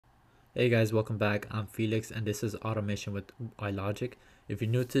Hey guys, welcome back. I'm Felix and this is Automation with iLogic. If you're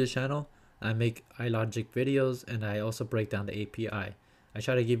new to the channel, I make iLogic videos and I also break down the API. I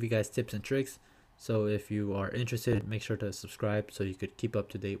try to give you guys tips and tricks, so if you are interested, make sure to subscribe so you could keep up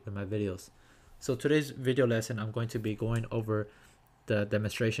to date with my videos. So today's video lesson, I'm going to be going over the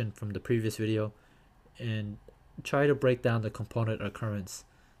demonstration from the previous video and try to break down the component occurrence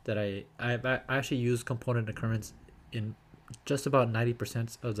that I actually use component occurrence in just about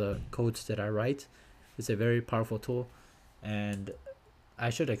 90% of the codes that I write. It's a very powerful tool, and I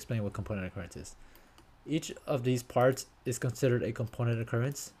should explain what component occurrence is. Each of these parts is considered a component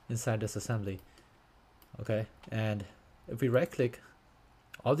occurrence inside this assembly. Okay, and if we right click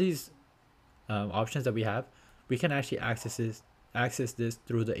all these options that we have, we can actually access this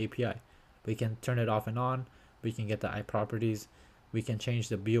through the API. We can turn it off and on. We can get the iProperties. We can change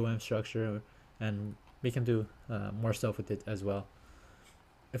the BOM structure, and we can do more stuff with it as well.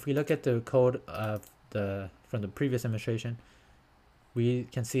 If we look at the code of from the previous demonstration, we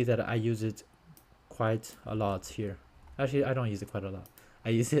can see that I use it quite a lot here. Actually, I don't use it quite a lot. I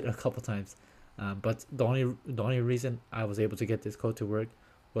use it a couple times, but the only reason I was able to get this code to work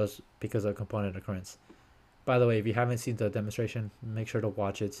was because of component occurrence. By the way, if you haven't seen the demonstration, make sure to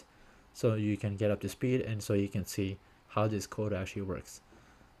watch it so you can get up to speed and so you can see how this code actually works.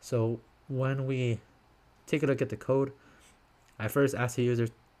 So when we take a look at the code, I first ask the user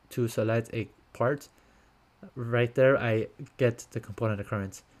to select a part. Right there, I get the component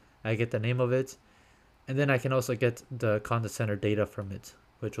occurrence. I get the name of it, and then I can also get the content center data from it,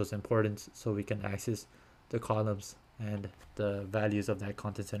 which was important so we can access the columns and the values of that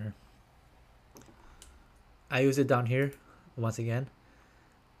content center. I use it down here once again,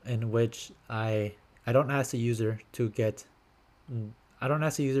 in which I don't ask the user to get I don't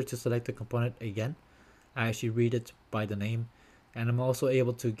ask the user to select the component again. I actually read it by the name, and I'm also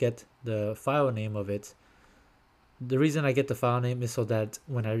able to get the file name of it. The reason I get the file name is so that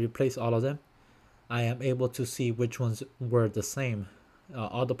when I replace all of them, I am able to see which ones were the same,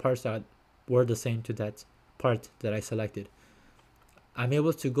 all the parts that were the same to that part that I selected. I'm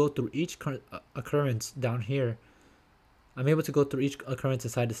able to go through each occurrence down here. I'm able to go through each occurrence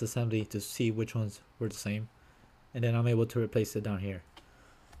inside this assembly to see which ones were the same, and then I'm able to replace it down here.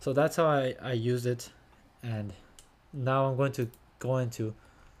 So that's how I use it, and now I'm going to go into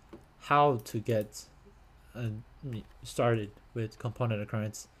how to get started with component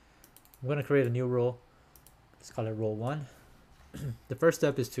occurrence. I'm going to create a new role. Let's call it role 1. The first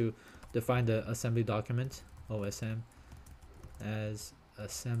step is to define the assembly document, OSM, as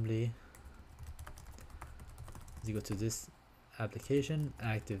assembly is equal to this application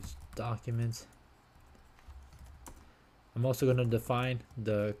active document. I'm also going to define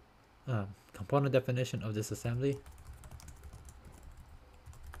the component definition of this assembly.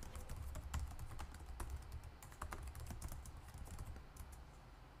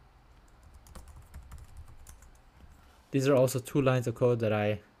 These are also 2 lines of code that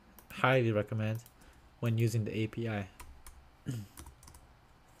I highly recommend when using the API.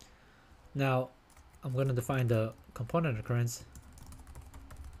 Now, I'm going to define the component occurrence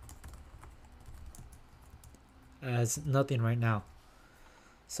as nothing right now.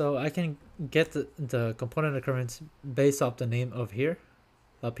 So I can get the component occurrence based off the name of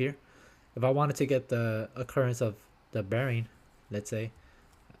up here. If I wanted to get the occurrence of the bearing, let's say,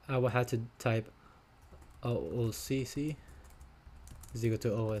 I would have to type OOCC is equal to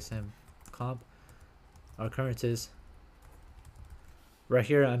OSM comp occurrences. Right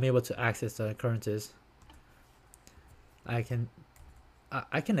here, I'm able to access the occurrences. I can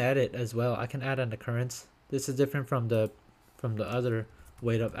add it as well. I can add an occurrence. This is different from the other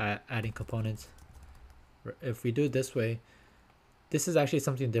way of adding components. If we do it this way, this is actually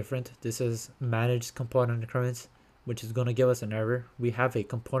something different. This is managed component occurrence, which is going to give us an error. We have a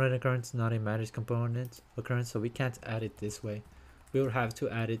component occurrence, not a managed component occurrence, so we can't add it this way. We would have to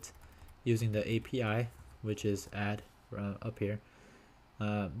add it using the API, which is add up here.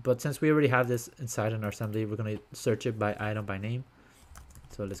 But since we already have this inside in our assembly, we're going to search it by item by name.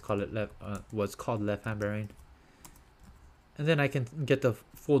 So let's call it what's called left hand bearing. And then I can get the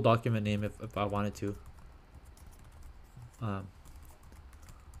full document name if I wanted to.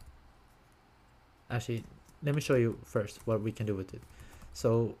 Actually, let me show you first what we can do with it.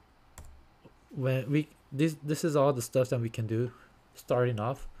 So when this is all the stuff that we can do starting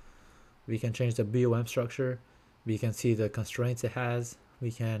off. We can change the BOM structure. We can see the constraints it has.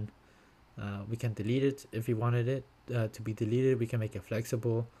 We can delete it if we wanted it to be deleted. We can make it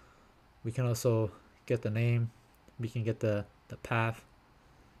flexible. We can also get the name. We can get the path.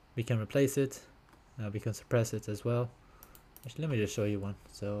 We can replace it. We can suppress it as well. Actually, let me just show you one.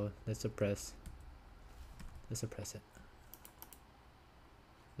 So let's suppress it.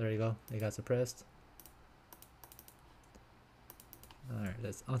 There you go, it got suppressed. Alright,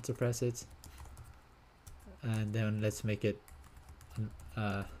 let's unsuppress it, and then let's make it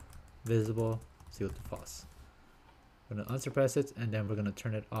visible. See what the false. We're gonna unsuppress it, and then we're gonna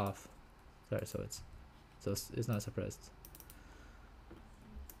turn it off. Sorry, so it's not suppressed.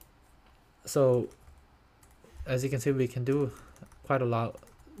 So as you can see, we can do quite a lot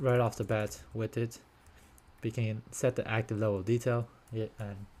right off the bat with it. We can set the active level of detail,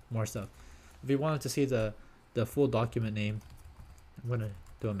 and more stuff. If you wanted to see the full document name, I'm gonna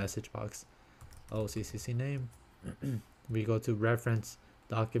do a message box. OCCC name. We go to reference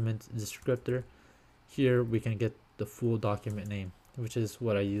document descriptor. Here we can get the full document name, which is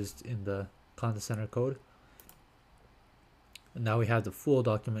what I used in the content center code. And now we have the full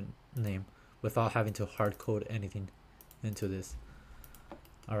document name without having to hard code anything into this.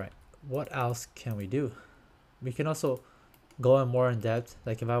 Alright, what else can we do? We can also go in more in depth.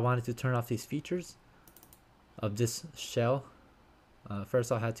 Like if I wanted to turn off these features of this shell,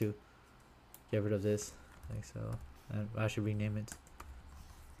 first I had to get rid of this, like so, and I should rename it.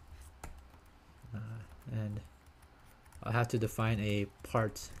 And I have to define a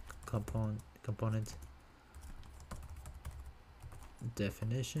part component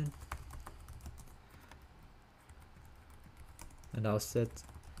definition, and I'll set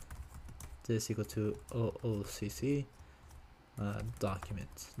this equal to OOCC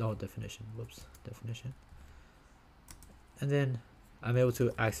document, no definition, whoops, definition. And then I'm able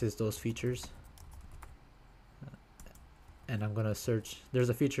to access those features, and I'm gonna search. There's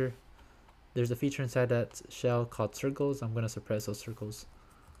a feature inside that shell called circles. I'm gonna suppress those circles.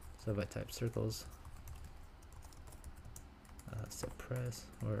 So if I type circles, suppress,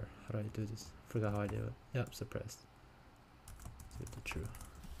 or how do I do this? Forgot how I do it. Yep, suppressed. See if they're true.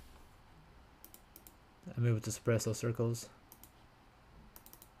 I'm able to suppress those circles.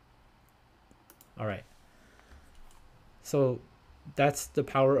 Alright. So that's the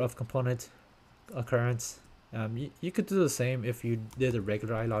power of component occurrence. You could do the same if you did a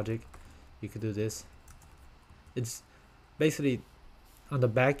regular iLogic. You could do this. It's basically on the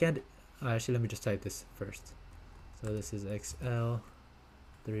back end. Actually, let me just type this first. So this is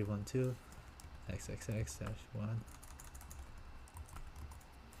XL312 XXX-1,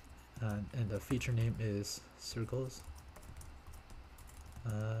 and the feature name is circles.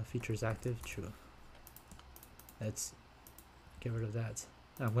 Feature is active, true. Let's get rid of that.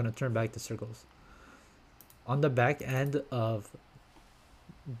 I'm going to turn back the circles. On the back end of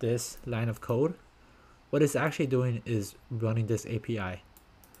this line of code, what it's actually doing is running this API.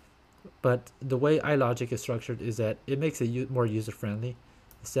 But the way iLogic is structured is that it makes it more user friendly.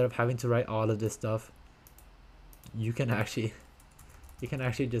 Instead of having to write all of this stuff, you can actually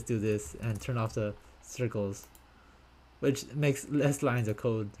just do this and turn off the circles, which makes less lines of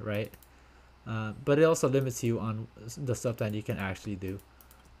code, right? But it also limits you on the stuff that you can actually do.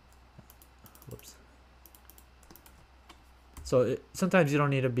 Whoops. So sometimes you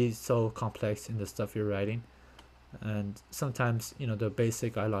don't need to be so complex in the stuff you're writing, and sometimes, you know, the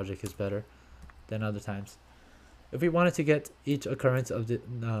basic iLogic is better than other times. If we wanted to get each occurrence of the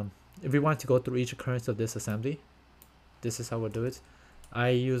if we wanted to go through each occurrence of this assembly, this is how we'll do it. I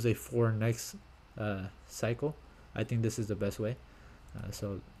use a for next cycle. I think this is the best way.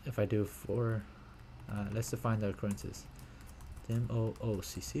 So if I do for, let's define the occurrences.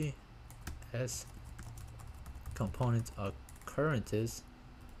 MOOCC S component occurrences,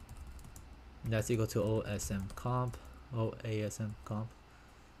 that's equal to OSM comp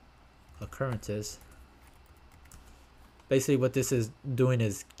occurrences. Basically what this is doing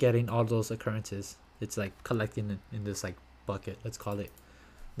is getting all those occurrences. It's like collecting it in this like bucket, let's call it.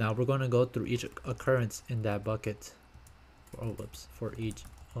 Now we're going to go through each occurrence in that bucket. For each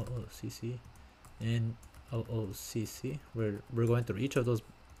OOCC in OOCC, we're going through each of those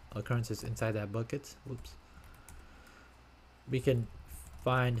occurrences inside that bucket. Whoops. We can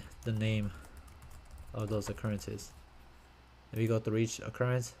find the name of those occurrences. If we go through each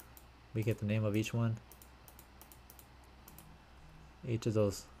occurrence, we get the name of each one, each of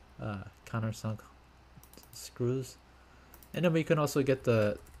those countersunk screws, and then we can also get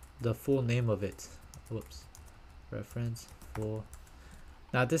the full name of it. Whoops. Reference full.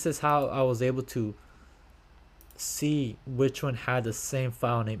 Now this is how I was able to see which one had the same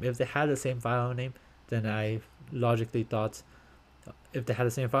file name. If they had the same file name, then I logically thought if they had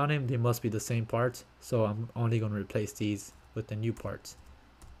the same file name, they must be the same parts. So I'm only going to replace these with the new parts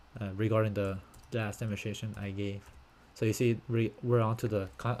regarding the last demonstration I gave. So you see we're onto the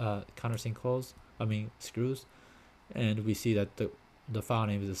countersink holes, screws, and we see that the file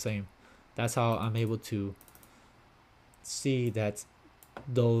name is the same. That's how I'm able to see that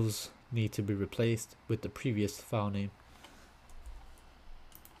those need to be replaced with the previous file name.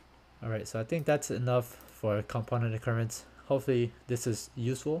 Alright, so I think that's enough for component occurrence. Hopefully this is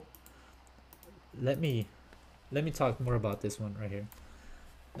useful. Let me talk more about this one right here,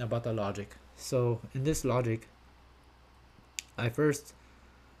 about the logic. So in this logic, I first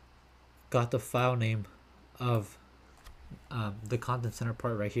got the file name of the content center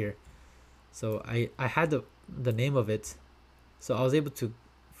part right here. So I had the name of it, so I was able to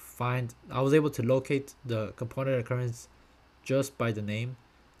locate the component occurrence just by the name,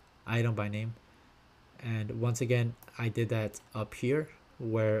 item by name. And once again, I did that up here,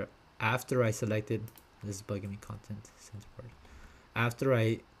 where after I selected, this is bugging me, content center part, after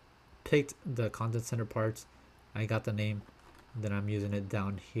I picked the content center parts, I got the name, then I'm using it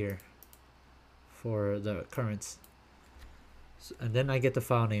down here for the occurrence. So, and then I get the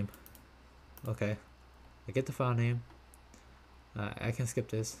file name. Okay, I get the file name. I can skip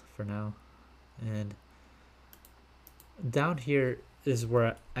this for now, and down here is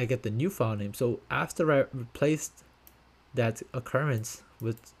where I get the new file name. So after I replaced that occurrence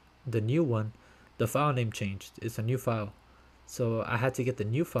with the new one, the file name changed. It's a new file, so I had to get the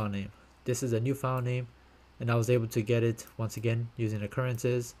new file name. This is a new file name, and I was able to get it once again using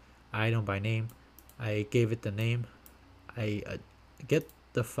occurrences, item by name. I gave it the name. I get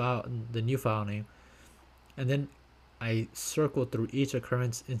the new file name, and then I circle through each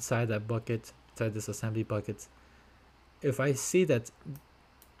occurrence inside that bucket, inside this assembly bucket. If I see that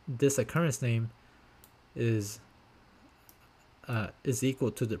this occurrence name is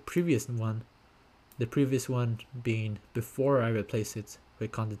equal to the previous one being before I replace it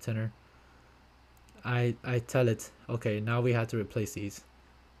with content center, I tell it, okay, now we have to replace these.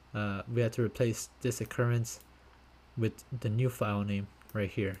 We have to replace this occurrence with the new file name right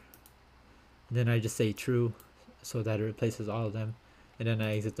here. And then I just say true, so that it replaces all of them, and then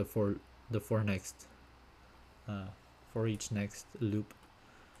I exit for each next loop.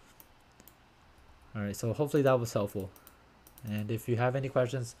 Alright, so hopefully that was helpful, and if you have any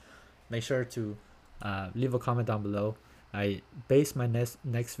questions, make sure to leave a comment down below. I base my next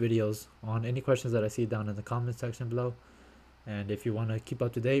videos on any questions that I see down in the comment section below, and if you want to keep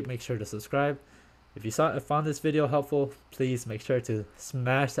up to date, make sure to subscribe. If you found this video helpful, please make sure to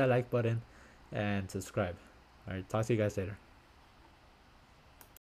smash that like button and subscribe. Alright, talk to you guys later.